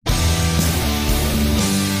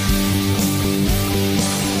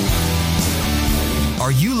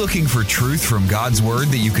Are you looking for truth from God's Word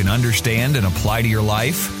that you can understand and apply to your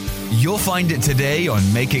life? You'll find it today on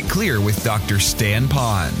Make It Clear with Dr. Stan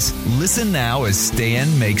Ponz. Listen now as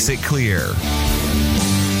Stan makes it clear.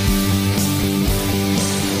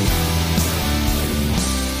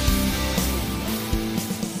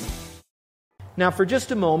 Now, for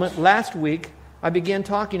just a moment, last week, I began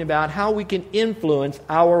talking about how we can influence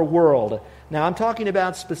our world. Now, I'm talking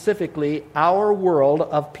about specifically our world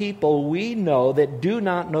of people we know that do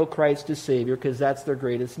not know Christ as Savior, because that's their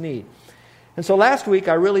greatest need. And so last week,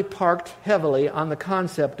 I really parked heavily on the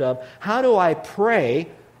concept of how do I pray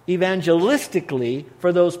evangelistically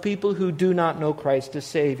for those people who do not know Christ as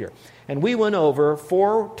Savior. And we went over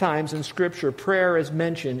 4 times in Scripture, prayer is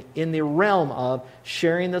mentioned in the realm of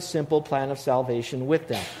sharing the simple plan of salvation with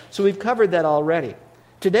them. So we've covered that already.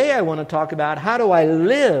 Today I want to talk about how do I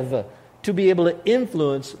live to be able to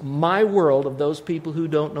influence my world of those people who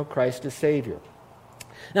don't know Christ as Savior.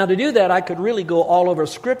 Now, to do that, I could really go all over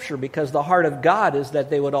Scripture, because the heart of God is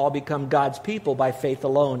that they would all become God's people by faith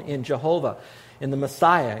alone in Jehovah, in the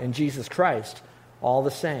Messiah, in Jesus Christ, all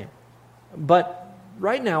the same. But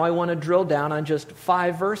right now, I want to drill down on just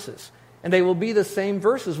 5 verses. And they will be the same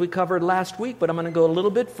verses we covered last week, but I'm going to go a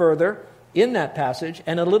little bit further in that passage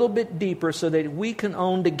and a little bit deeper so that we can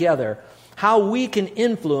own together how we can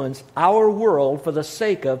influence our world for the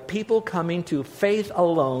sake of people coming to faith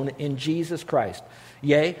alone in Jesus Christ.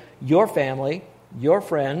 Yea, your family, your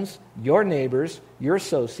friends, your neighbors, your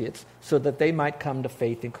associates, so that they might come to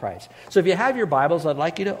faith in Christ. So if you have your Bibles, I'd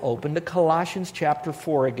like you to open to Colossians chapter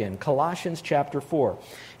 4 again. Colossians chapter 4.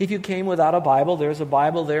 If you came without a Bible, there's a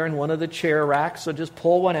Bible there in one of the chair racks, so just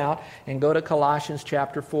pull one out and go to Colossians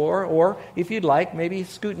chapter 4. Or if you'd like, maybe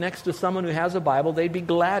scoot next to someone who has a Bible. They'd be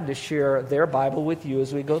glad to share their Bible with you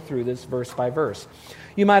as we go through this verse by verse.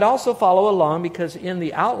 You might also follow along, because in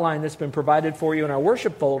the outline that's been provided for you in our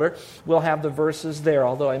worship folder, we'll have the verses there,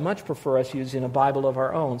 although I much prefer us using a Bible of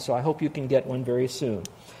our own, so I hope you can get one very soon.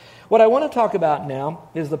 What I want to talk about now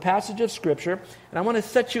is the passage of Scripture, and I want to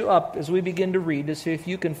set you up as we begin to read to see if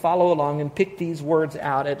you can follow along and pick these words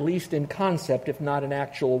out, at least in concept, if not an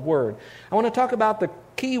actual word. I want to talk about the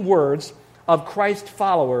key words of Christ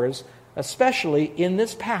followers, especially in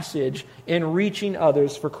this passage, in reaching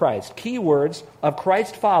others for Christ. Key words of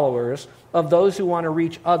Christ followers, of those who want to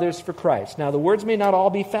reach others for Christ. Now, the words may not all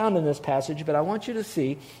be found in this passage, but I want you to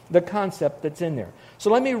see the concept that's in there. So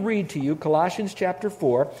let me read to you Colossians chapter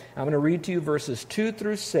 4. I'm going to read to you verses 2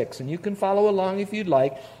 through 6, and you can follow along if you'd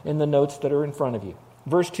like in the notes that are in front of you.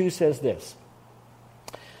 Verse 2 says this.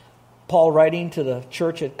 Paul writing to the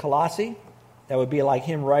church at Colossae, that would be like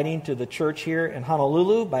him writing to the church here in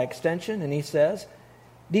Honolulu by extension, and he says,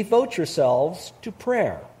 "Devote yourselves to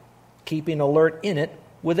prayer, keeping alert in it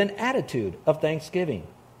with an attitude of thanksgiving,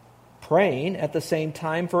 praying at the same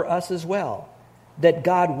time for us as well, that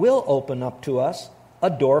God will open up to us a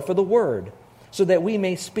door for the word, so that we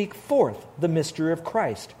may speak forth the mystery of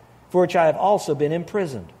Christ, for which I have also been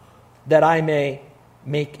imprisoned, that I may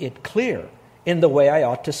make it clear in the way I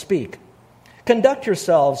ought to speak. Conduct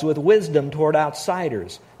yourselves with wisdom toward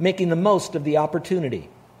outsiders, making the most of the opportunity.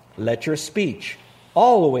 Let your speech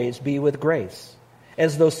always be with grace,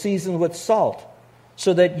 as though seasoned with salt,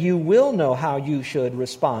 so that you will know how you should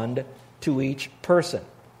respond to each person."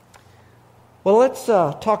 Well, let's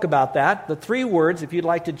talk about that. The 3 words, if you'd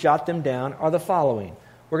like to jot them down, are the following.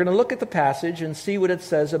 We're going to look at the passage and see what it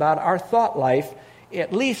says about our thought life,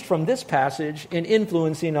 at least from this passage, in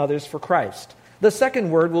influencing others for Christ. The second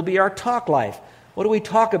word will be our talk life. What do we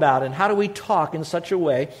talk about, and how do we talk in such a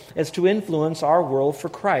way as to influence our world for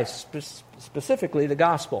Christ, specifically the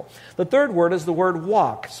gospel? The third word is the word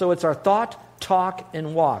walk. So it's our thought, talk,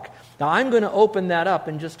 and walk. Now, I'm going to open that up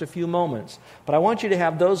in just a few moments, but I want you to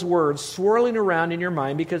have those words swirling around in your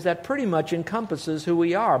mind, because that pretty much encompasses who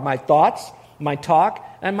we are. My thoughts, my talk,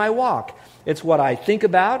 and my walk. It's what I think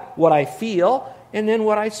about, what I feel, and then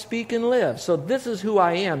what I speak and live. So this is who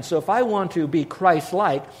I am. So if I want to be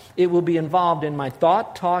Christ-like, it will be involved in my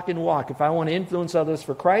thought, talk, and walk. If I want to influence others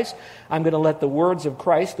for Christ, I'm going to let the words of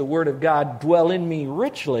Christ, the Word of God, dwell in me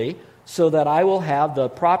richly, so that I will have the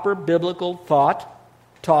proper biblical thought,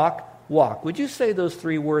 talk, walk. Would you say those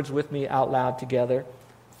 3 words with me out loud together?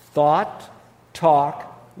 Thought,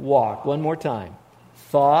 talk, walk. One more time.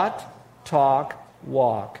 Thought, talk,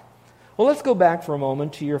 walk. Well, let's go back for a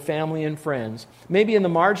moment to your family and friends. Maybe in the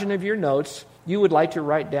margin of your notes, you would like to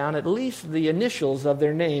write down at least the initials of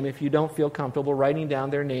their name if you don't feel comfortable writing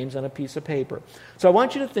down their names on a piece of paper. So I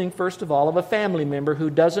want you to think, first of all, of a family member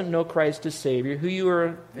who doesn't know Christ as Savior, who you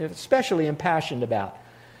are especially impassioned about.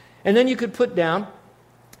 And then you could put down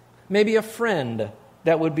maybe a friend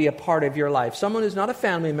that would be a part of your life. Someone who's not a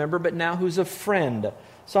family member, but now who's a friend.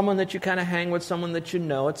 Someone that you kind of hang with, someone that you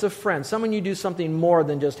know. It's a friend. Someone you do something more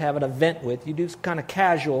than just have an event with. You do kind of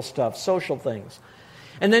casual stuff, social things.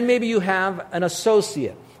 And then maybe you have an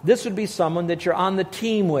associate. This would be someone that you're on the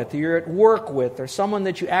team with, or you're at work with, or someone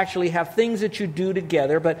that you actually have things that you do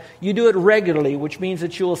together, but you do it regularly, which means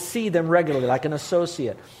that you will see them regularly, like an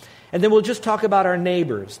associate. And then we'll just talk about our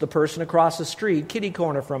neighbors, the person across the street, kitty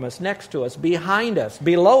corner from us, next to us, behind us,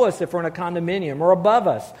 below us if we're in a condominium, or above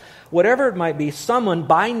us. Whatever it might be, someone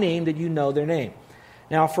by name that you know their name.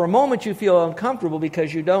 Now, for a moment you feel uncomfortable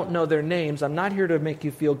because you don't know their names. I'm not here to make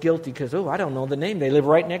you feel guilty because, I don't know the name. They live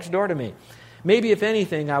right next door to me. Maybe, if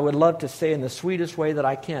anything, I would love to say in the sweetest way that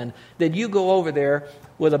I can, that you go over there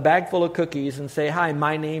with a bag full of cookies and say, "Hi,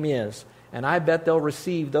 my name is." And I bet they'll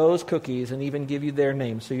receive those cookies and even give you their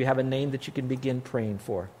name, so you have a name that you can begin praying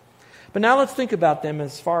for. But now let's think about them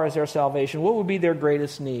as far as their salvation. What would be their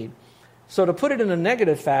greatest need? So to put it in a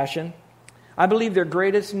negative fashion, I believe their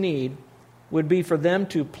greatest need would be for them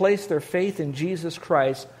to place their faith in Jesus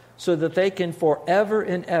Christ so that they can forever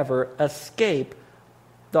and ever escape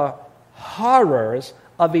the horrors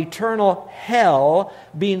of eternal hell,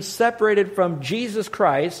 being separated from Jesus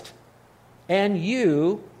Christ and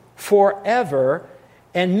you forever,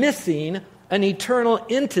 and missing an eternal,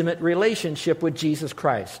 intimate relationship with Jesus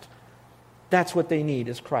Christ. That's what they need,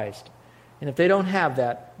 is Christ. And if they don't have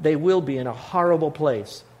that, they will be in a horrible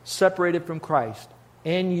place, separated from Christ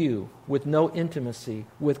and you, with no intimacy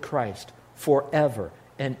with Christ forever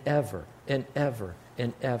and ever and ever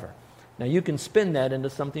and ever. Now you can spin that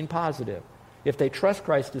into something positive. If they trust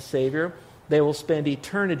Christ as Savior, they will spend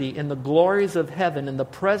eternity in the glories of heaven, in the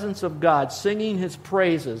presence of God, singing His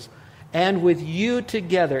praises, and with you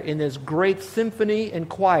together in this great symphony and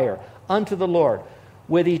choir unto the Lord,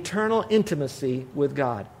 with eternal intimacy with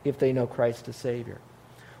God, if they know Christ as Savior.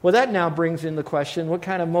 Well, that now brings in the question, what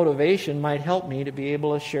kind of motivation might help me to be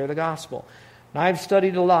able to share the gospel? Now, I've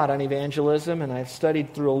studied a lot on evangelism, and I've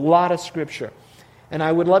studied through a lot of Scripture. And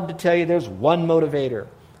I would love to tell you there's one motivator.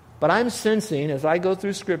 But I'm sensing, as I go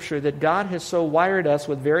through Scripture, that God has so wired us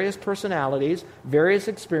with various personalities, various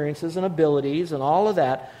experiences and abilities and all of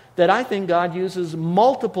that, that I think God uses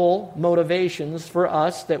multiple motivations for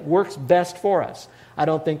us that works best for us. I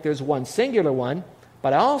don't think there's one singular one,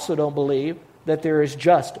 but I also don't believe that there is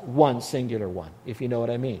just one singular one, if you know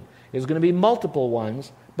what I mean. There's going to be multiple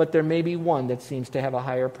ones, but there may be one that seems to have a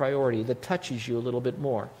higher priority, that touches you a little bit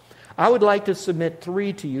more. I would like to submit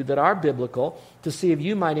 3 to you that are biblical to see if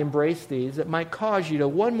you might embrace these, that might cause you to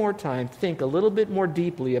one more time think a little bit more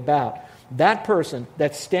deeply about that person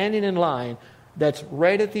that's standing in line that's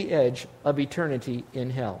right at the edge of eternity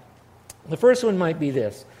in hell. The first one might be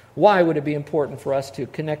this. Why would it be important for us to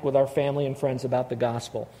connect with our family and friends about the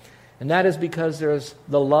gospel? And that is because there's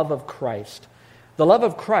the love of Christ. The love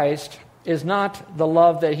of Christ is not the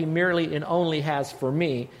love that He merely and only has for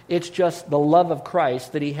me. It's just the love of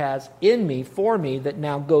Christ that He has in me, for me, that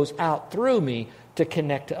now goes out through me to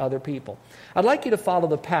connect to other people. I'd like you to follow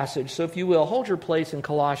the passage. So if you will, hold your place in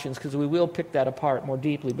Colossians, because we will pick that apart more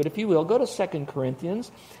deeply. But if you will, go to 2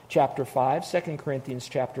 Corinthians chapter 5. 2 Corinthians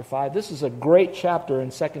chapter 5. This is a great chapter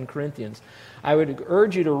in 2 Corinthians. I would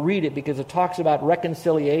urge you to read it because it talks about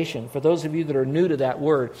reconciliation. For those of you that are new to that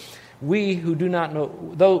word, we who do not know,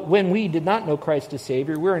 though when we did not know Christ as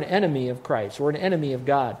Savior, we're an enemy of Christ. We're an enemy of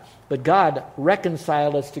God. But God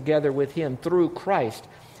reconciled us together with Him through Christ.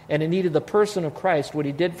 And it needed the person of Christ, what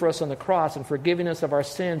He did for us on the cross, and forgiving us of our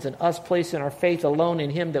sins, and us placing our faith alone in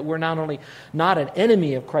Him, that we're not only not an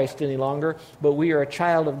enemy of Christ any longer, but we are a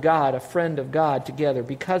child of God, a friend of God together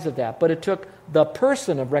because of that. But it took the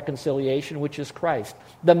person of reconciliation, which is Christ,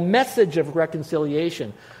 the message of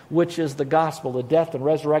reconciliation, which is the gospel, the death and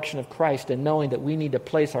resurrection of Christ, and knowing that we need to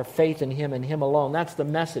place our faith in Him and Him alone. That's the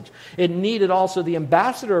message. It needed also the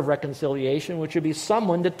ambassador of reconciliation, which would be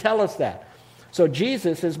someone to tell us that. So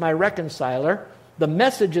Jesus is my reconciler. The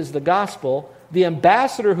message is the gospel. The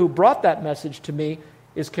ambassador who brought that message to me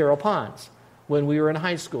is Carol Ponz. When we were in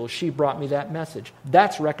high school, she brought me that message.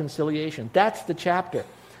 That's reconciliation. That's the chapter.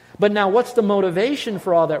 But now what's the motivation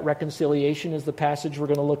for all that reconciliation is the passage we're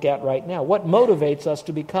going to look at right now. What motivates us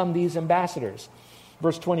to become these ambassadors?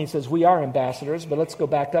 Verse 20 says, we are ambassadors, but let's go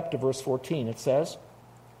back up to verse 14. It says,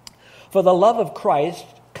 for the love of Christ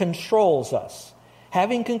controls us,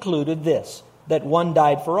 having concluded this, that one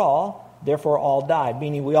died for all, therefore all died.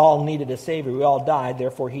 Meaning we all needed a Savior. We all died,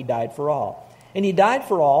 therefore He died for all. And He died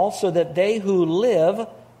for all so that they who live,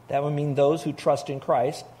 that would mean those who trust in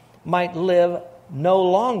Christ, might live no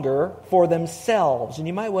longer for themselves. And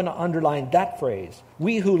you might want to underline that phrase.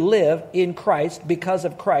 We who live in Christ, because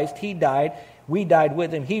of Christ, He died. We died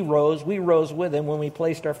with him. He rose. We rose with him when we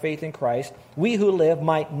placed our faith in Christ. We who live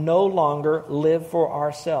might no longer live for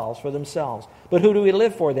ourselves, for themselves. But who do we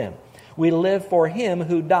live for then? We live for him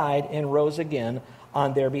who died and rose again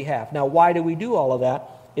on their behalf. Now, why do we do all of that?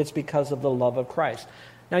 It's because of the love of Christ.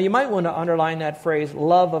 Now, you might want to underline that phrase,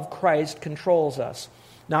 love of Christ controls us.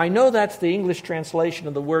 Now, I know that's the English translation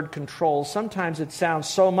of the word control. Sometimes it sounds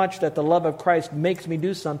so much that the love of Christ makes me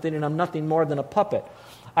do something and I'm nothing more than a puppet.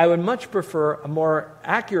 I would much prefer a more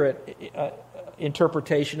accurate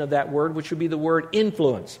interpretation of that word, which would be the word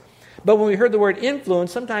influence. But when we heard the word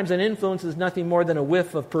influence, sometimes an influence is nothing more than a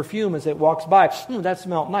whiff of perfume as it walks by. That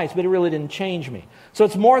smelled nice, but it really didn't change me. So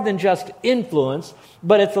it's more than just influence,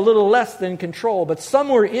 but it's a little less than control. But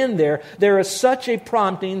somewhere in there is such a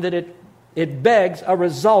prompting that it begs a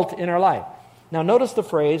result in our life. Now notice the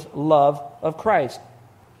phrase, love of Christ,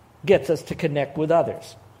 gets us to connect with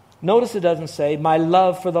others. Notice it doesn't say, my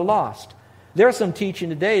love for the lost. There's some teaching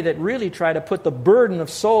today that really try to put the burden of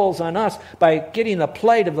souls on us by getting the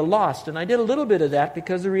plight of the lost. And I did a little bit of that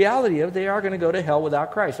because the reality of they are going to go to hell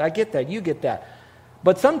without Christ. I get that. You get that.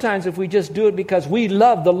 But sometimes if we just do it because we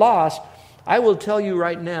love the lost, I will tell you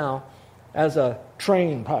right now, as a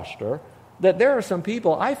trained pastor, that there are some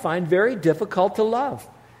people I find very difficult to love.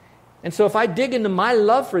 And so if I dig into my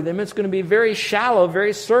love for them, it's going to be very shallow,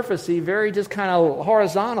 very surfacey, very just kind of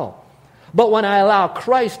horizontal. But when I allow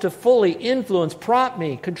Christ to fully influence, prompt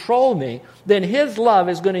me, control me, then his love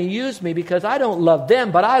is going to use me because I don't love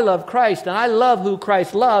them, but I love Christ, and I love who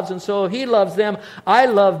Christ loves, and so if he loves them, I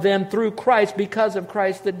love them through Christ because of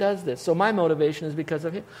Christ that does this. So my motivation is because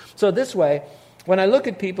of him. So this way, when I look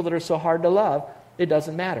at people that are so hard to love, it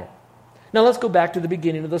doesn't matter. Now let's go back to the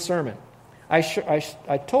beginning of the sermon.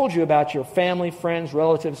 I told you about your family, friends,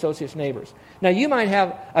 relatives, associates, neighbors. Now, you might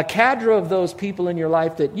have a cadre of those people in your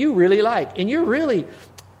life that you really like, and you're really,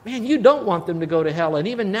 man, you don't want them to go to hell. And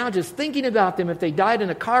even now, just thinking about them, if they died in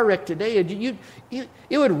a car wreck today, it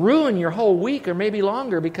would ruin your whole week or maybe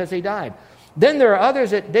longer because they died. Then there are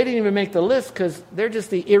others that they didn't even make the list because they're just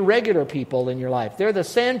the irregular people in your life. They're the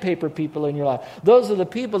sandpaper people in your life. Those are the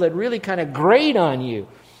people that really kind of grate on you.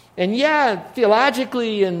 And yeah,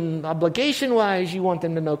 theologically and obligation-wise, you want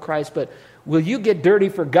them to know Christ, but will you get dirty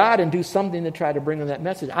for God and do something to try to bring them that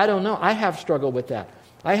message? I don't know. I have struggled with that.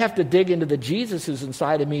 I have to dig into the Jesus who's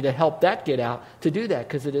inside of me to help that get out to do that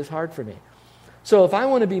because it is hard for me. So if I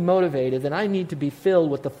want to be motivated, then I need to be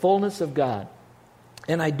filled with the fullness of God.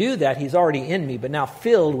 And I do that. He's already in me, but now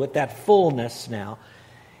filled with that fullness now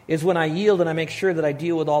is when I yield and I make sure that I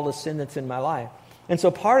deal with all the sin that's in my life. And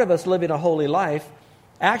so part of us living a holy life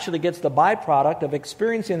actually gets the byproduct of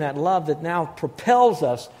experiencing that love that now propels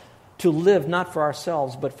us to live not for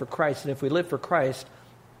ourselves but for Christ. And if we live for Christ,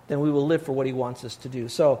 then we will live for what he wants us to do.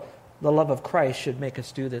 So the love of Christ should make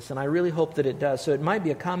us do this, and I really hope that it does. So it might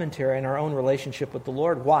be a commentary on our own relationship with the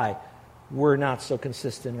Lord, why we're not so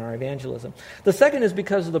consistent in our evangelism. The second is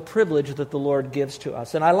because of the privilege that the Lord gives to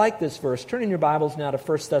us. And I like this verse. Turn in your Bibles now to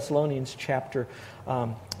 1 Thessalonians chapter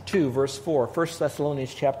 2, verse 4. 1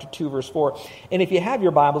 Thessalonians chapter 2, verse 4. And if you have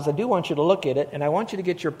your Bibles, I do want you to look at it, and I want you to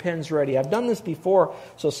get your pens ready. I've done this before,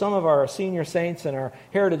 so some of our senior saints and our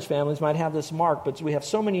heritage families might have this marked, but we have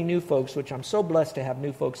so many new folks, which I'm so blessed to have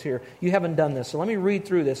new folks here. You haven't done this, so let me read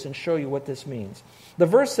through this and show you what this means. The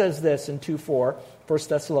verse says this in 2:4, 1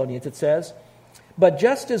 Thessalonians. It says, "But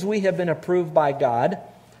just as we have been approved by God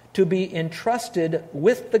to be entrusted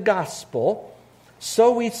with the gospel,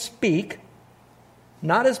 so we speak,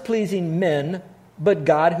 not as pleasing men, but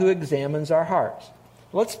God who examines our hearts."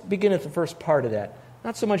 Let's begin at the first part of that.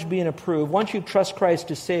 Not so much being approved. Once you trust Christ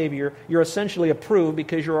as Savior, you're essentially approved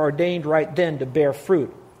because you're ordained right then to bear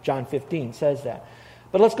fruit. John 15 says that.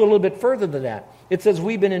 But let's go a little bit further than that. It says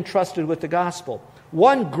we've been entrusted with the gospel.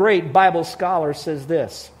 One great Bible scholar says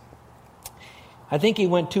this. I think he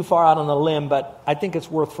went too far out on a limb, but I think it's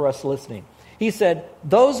worth for us listening. He said,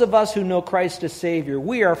 those of us who know Christ as Savior,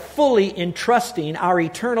 we are fully entrusting our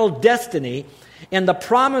eternal destiny in the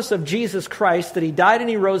promise of Jesus Christ that He died and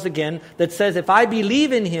He rose again, that says if I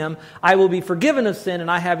believe in Him, I will be forgiven of sin and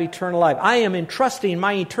I have eternal life. I am entrusting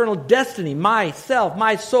my eternal destiny, myself,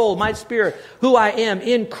 my soul, my spirit, who I am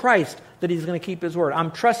in Christ, that He's going to keep His word.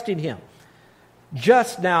 I'm trusting Him.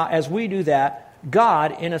 Just now, as we do that,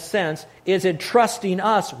 God, in a sense, is entrusting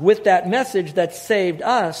us with that message that saved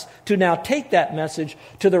us to now take that message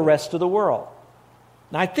to the rest of the world.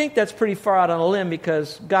 Now, I think that's pretty far out on a limb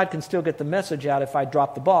because God can still get the message out if I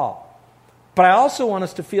drop the ball. But I also want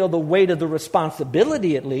us to feel the weight of the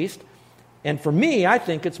responsibility at least. And for me, I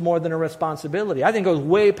think it's more than a responsibility. I think it goes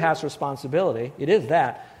way past responsibility. It is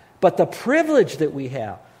that. But the privilege that we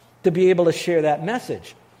have to be able to share that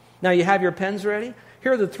message. Now you have your pens ready?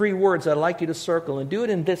 Here are the 3 words I'd like you to circle, and do it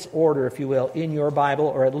in this order, if you will, in your Bible,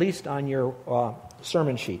 or at least on your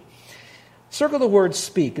sermon sheet. Circle the word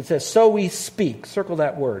speak. It says, so we speak. Circle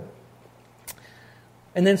that word.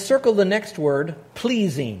 And then circle the next word,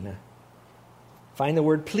 pleasing. Find the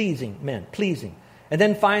word pleasing, men, pleasing. And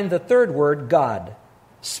then find the third word, God.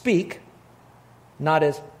 Speak, not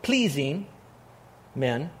as pleasing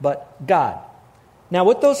men, but God. Now,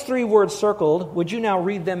 with those 3 words circled, would you now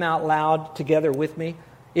read them out loud together with me?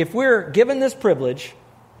 If we're given this privilege,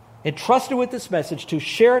 entrusted with this message to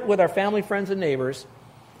share it with our family, friends, and neighbors,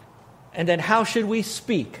 and then how should we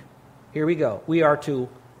speak? Here we go. We are to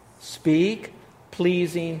speak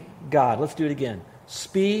pleasing God. Let's do it again.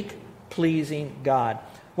 Speak pleasing God.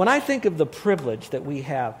 When I think of the privilege that we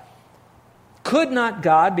have, could not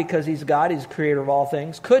God, because He's God, He's creator of all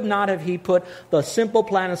things, could not have He put the simple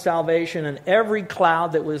plan of salvation in every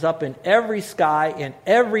cloud that was up in every sky, in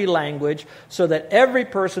every language, so that every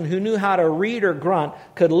person who knew how to read or grunt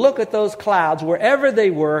could look at those clouds wherever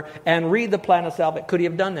they were and read the plan of salvation? Could He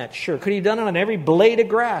have done that? Sure. Could He have done it on every blade of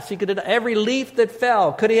grass? He could have done every leaf that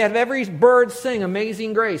fell. Could He have every bird sing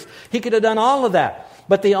Amazing Grace? He could have done all of that.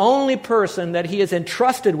 But the only person that He is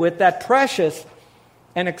entrusted with that precious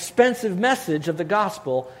and expensive message of the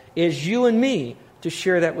gospel is you and me to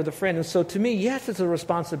share that with a friend. And so to me, yes, it's a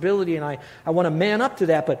responsibility, and I want to man up to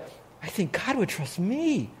that, but I think God would trust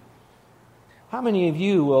me. How many of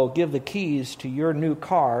you will give the keys to your new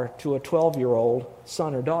car to a 12-year-old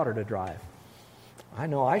son or daughter to drive? I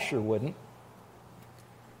know I sure wouldn't.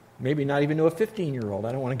 Maybe not even to a 15-year-old.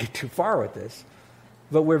 I don't want to get too far with this.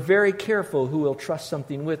 But we're very careful who we'll trust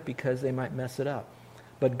something with because they might mess it up.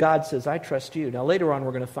 But God says, I trust you. Now later on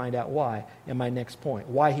we're going to find out why in my next point,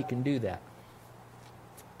 why He can do that.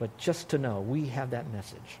 But just to know, we have that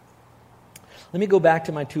message. Let me go back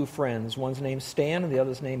to my 2 friends. One's named Stan and the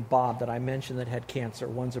other's named Bob that I mentioned that had cancer.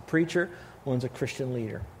 One's a preacher, one's a Christian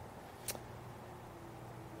leader.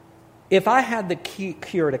 If I had the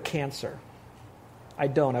cure to cancer, I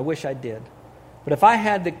don't, I wish I did. But if I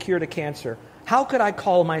had the cure to cancer, how could I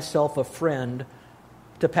call myself a friend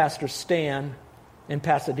to Pastor Stan in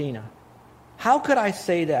Pasadena? How could I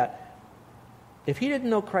say that if he didn't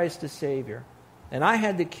know Christ as Savior and I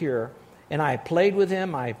had the cure and I played with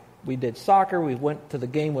him, we did soccer, we went to the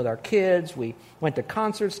game with our kids, we went to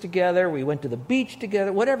concerts together, we went to the beach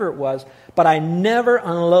together, whatever it was, but I never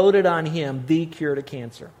unloaded on him the cure to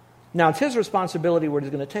cancer. Now it's his responsibility where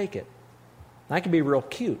he's going to take it. I can be real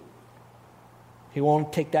cute. He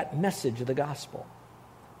won't take that message of the gospel.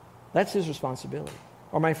 That's his responsibility.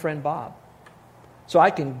 Or my friend Bob. So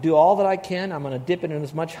I can do all that I can. I'm going to dip it in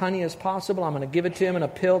as much honey as possible. I'm going to give it to him in a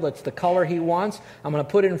pill that's the color he wants. I'm going to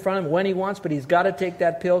put it in front of him when he wants, but he's got to take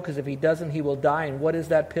that pill because if he doesn't, he will die. And what is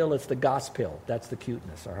that pill? It's the gospel. That's the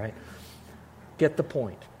cuteness, all right? Get the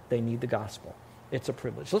point. They need the gospel. It's a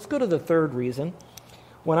privilege. Let's go to the third reason.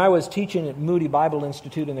 When I was teaching at Moody Bible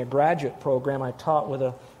Institute in their graduate program, I taught with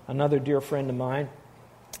another dear friend of mine.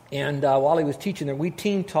 And while he was teaching there, we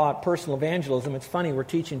team taught personal evangelism. It's funny, we're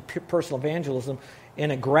teaching personal evangelism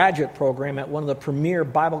in a graduate program at one of the premier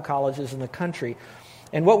Bible colleges in the country.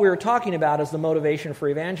 And what we were talking about is the motivation for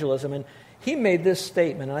evangelism. And he made this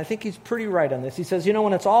statement, and I think he's pretty right on this. He says,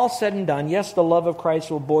 when it's all said and done, yes, the love of Christ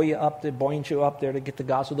will buoy you up there to get the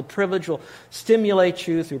gospel. The privilege will stimulate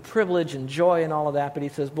you through privilege and joy and all of that. But he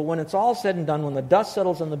says, but when it's all said and done, when the dust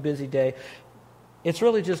settles on the busy day, it's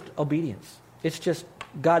really just obedience. It's just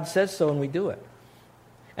God says so and we do it.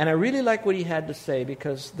 And I really like what he had to say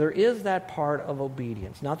because there is that part of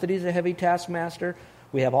obedience. Not that he's a heavy taskmaster.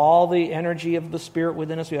 We have all the energy of the Spirit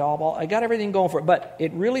within us. I got everything going for it. But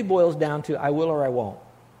it really boils down to I will or I won't.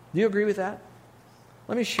 Do you agree with that?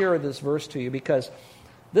 Let me share this verse to you because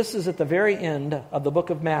this is at the very end of the book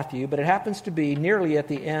of Matthew, but it happens to be nearly at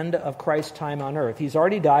the end of Christ's time on earth. He's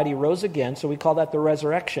already died. He rose again, so we call that the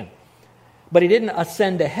resurrection. But he didn't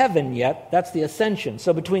ascend to heaven yet. That's the ascension.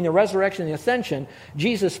 So between the resurrection and the ascension,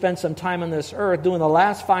 Jesus spent some time on this earth doing the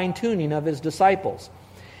last fine-tuning of his disciples.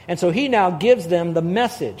 And so he now gives them the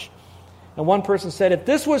message. And one person said, if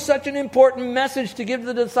this was such an important message to give to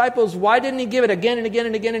the disciples, why didn't he give it again and again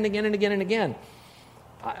and again and again and again and again?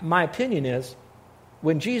 My opinion is,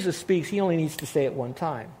 when Jesus speaks, he only needs to say it one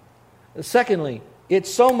time. Secondly, it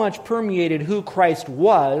so much permeated who Christ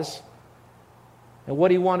was and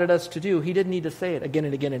what he wanted us to do, he didn't need to say it again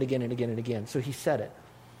and again and again and again and again. So he said it.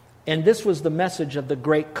 And this was the message of the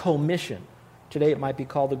Great Commission. Today it might be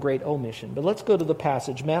called the Great Omission. But let's go to the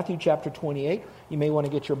passage, Matthew chapter 28. You may want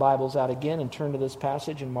to get your Bibles out again and turn to this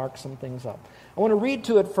passage and mark some things up. I want to read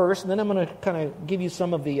to it first, and then I'm going to kind of give you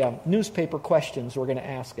some of the newspaper questions we're going to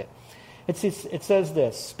ask it. It says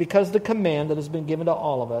this, because the command that has been given to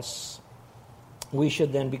all of us, we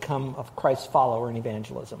should then become a Christ follower in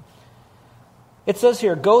evangelism. It says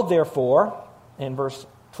here, go therefore, in verse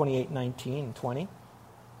 28, 19, and 20,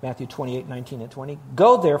 Matthew 28, 19 and 20,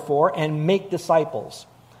 go therefore and make disciples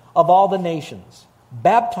of all the nations,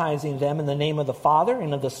 baptizing them in the name of the Father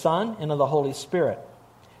and of the Son and of the Holy Spirit,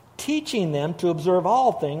 teaching them to observe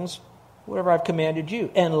all things, whatever I've commanded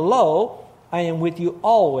you. And lo, I am with you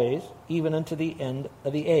always, even unto the end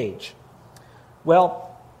of the age.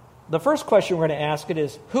 Well, the first question we're going to ask it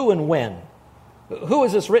is, who and when? Who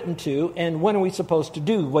is this written to, and when are we supposed to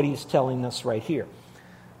do what he's telling us right here?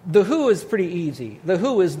 The who is pretty easy. The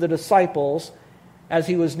who is the disciples, as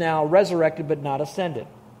he was now resurrected but not ascended.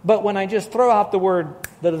 But when I just throw out the word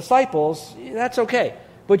the disciples, that's okay.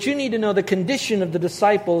 But you need to know the condition of the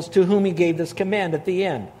disciples to whom he gave this command at the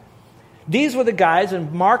end. These were the guys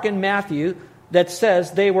in Mark and Matthew that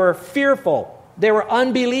says they were fearful, they were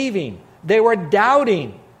unbelieving, they were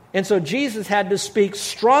doubting. And so Jesus had to speak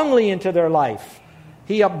strongly into their life.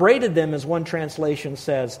 He upbraided them, as one translation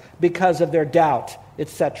says, because of their doubt,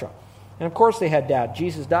 etc. And of course they had doubt.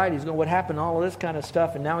 Jesus died. He's going, what happened? All of this kind of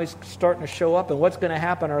stuff. And now he's starting to show up. And what's going to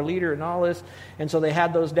happen? Our leader and all this. And so they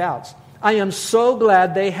had those doubts. I am so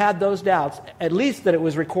glad they had those doubts, at least that it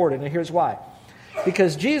was recorded. And here's why.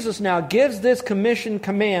 Because Jesus now gives this commission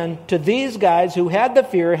command to these guys who had the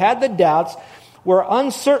fear, had the doubts, were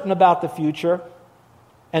uncertain about the future.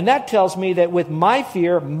 And that tells me that with my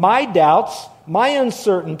fear, my doubts, my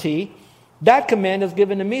uncertainty, that command is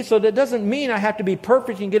given to me. So that doesn't mean I have to be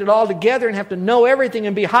perfect and get it all together and have to know everything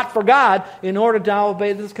and be hot for God in order to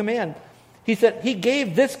obey this command. He said he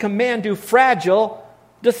gave this command to fragile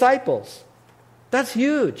disciples. That's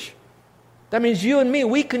huge. That means you and me,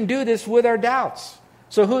 we can do this with our doubts.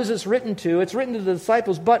 So who is this written to? It's written to the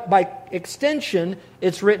disciples, but by extension,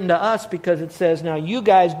 it's written to us because it says, now you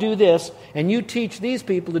guys do this, and you teach these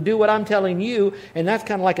people to do what I'm telling you, and that's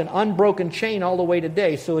kind of like an unbroken chain all the way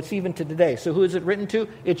today, so it's even to today. So who is it written to?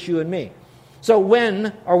 It's you and me. So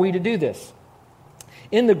when are we to do this?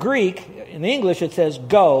 In the Greek, in the English, it says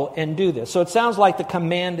go and do this. So it sounds like the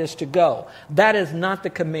command is to go. That is not the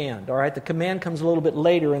command, all right? The command comes a little bit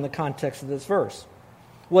later in the context of this verse.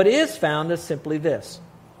 What is found is simply this.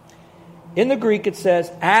 In the Greek, it says,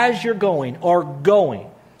 as you're going, or going.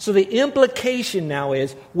 So the implication now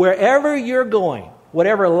is, wherever you're going,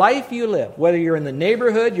 whatever life you live, whether you're in the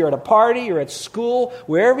neighborhood, you're at a party, you're at school,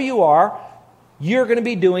 wherever you are, you're going to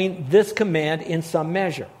be doing this command in some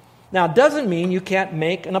measure. Now, it doesn't mean you can't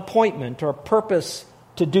make an appointment or a purpose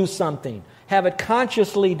to do something. Have it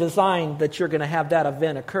consciously designed that you're going to have that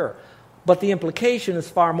event occur. But the implication is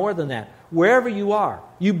far more than that. Wherever you are,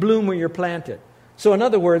 you bloom where you're planted. So in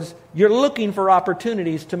other words, you're looking for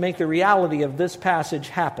opportunities to make the reality of this passage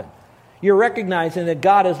happen. You're recognizing that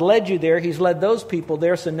God has led you there. He's led those people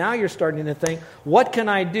there. So now you're starting to think, what can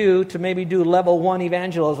I do to maybe do level 1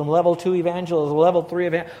 evangelism, level 2 evangelism, level 3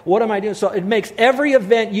 evangelism? What am I doing? So it makes every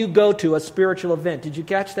event you go to a spiritual event. Did you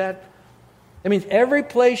catch that? That means every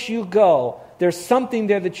place you go, there's something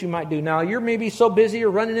there that you might do. Now, you're maybe so busy,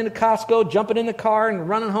 you're running into Costco, jumping in the car and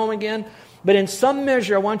running home again. But in some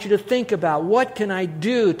measure, I want you to think about, what can I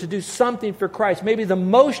do to do something for Christ? Maybe the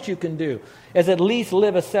most you can do is at least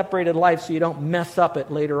live a separated life so you don't mess up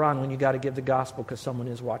it later on when you got to give the gospel because someone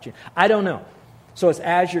is watching. I don't know. So it's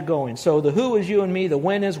as you're going. So the who is you and me, the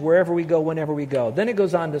when is wherever we go, whenever we go. Then it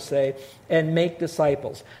goes on to say, and make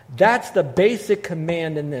disciples. That's the basic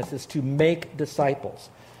command in this, is to make disciples.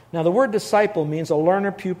 Now the word disciple means a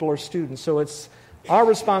learner, pupil, or student. So it's our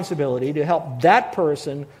responsibility to help that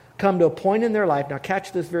person come to a point in their life, now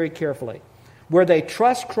catch this very carefully, where they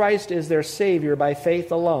trust Christ as their Savior by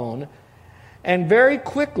faith alone, and very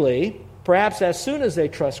quickly, perhaps as soon as they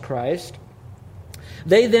trust Christ,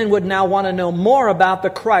 they then would now want to know more about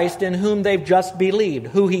the Christ in whom they've just believed,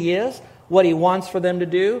 who He is, what He wants for them to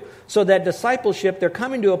do. So that discipleship, they're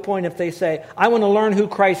coming to a point if they say, I want to learn who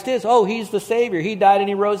Christ is. Oh, He's the Savior. He died and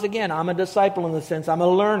He rose again. I'm a disciple in the sense I'm a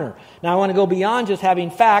learner. Now I want to go beyond just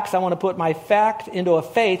having facts. I want to put my fact into a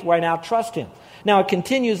faith where I now trust Him. Now it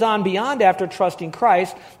continues on beyond after trusting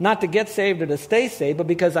Christ, not to get saved or to stay saved, but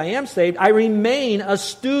because I am saved, I remain a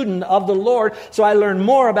student of the Lord. So I learn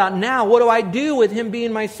more about now, what do I do with Him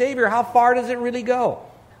being my Savior? How far does it really go?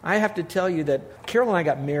 I have to tell you that Carol and I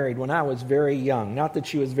got married when I was very young. Not that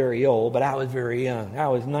she was very old, but I was very young. I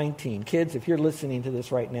was 19. Kids, if you're listening to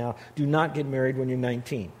this right now, do not get married when you're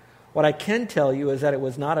 19. What I can tell you is that it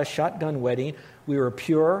was not a shotgun wedding. We were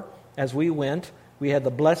pure as we went. We had the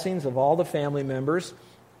blessings of all the family members.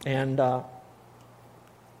 And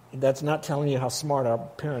that's not telling you how smart our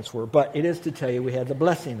parents were, but it is to tell you we had the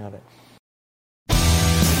blessing of it.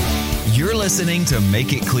 You're listening to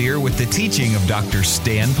Make It Clear with the teaching of Dr.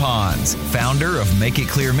 Stan Ponz, founder of Make It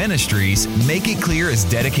Clear Ministries. Make It Clear is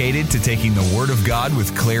dedicated to taking the Word of God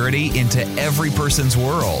with clarity into every person's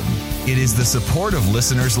world. It is the support of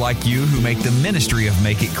listeners like you who make the ministry of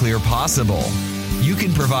Make It Clear possible. You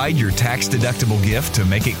can provide your tax-deductible gift to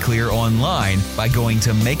Make It Clear online by going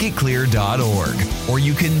to makeitclear.org, or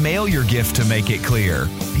you can mail your gift to Make It Clear,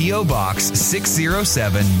 P.O. Box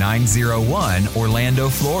 607901, Orlando,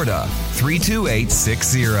 Florida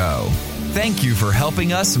 32860. Thank you for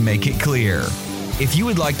helping us make it clear. If you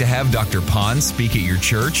would like to have Dr. Ponz speak at your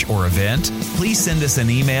church or event, please send us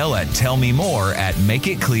an email at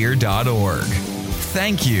tellmemore@makeitclear.org.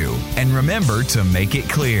 Thank you, and remember to make it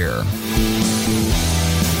clear.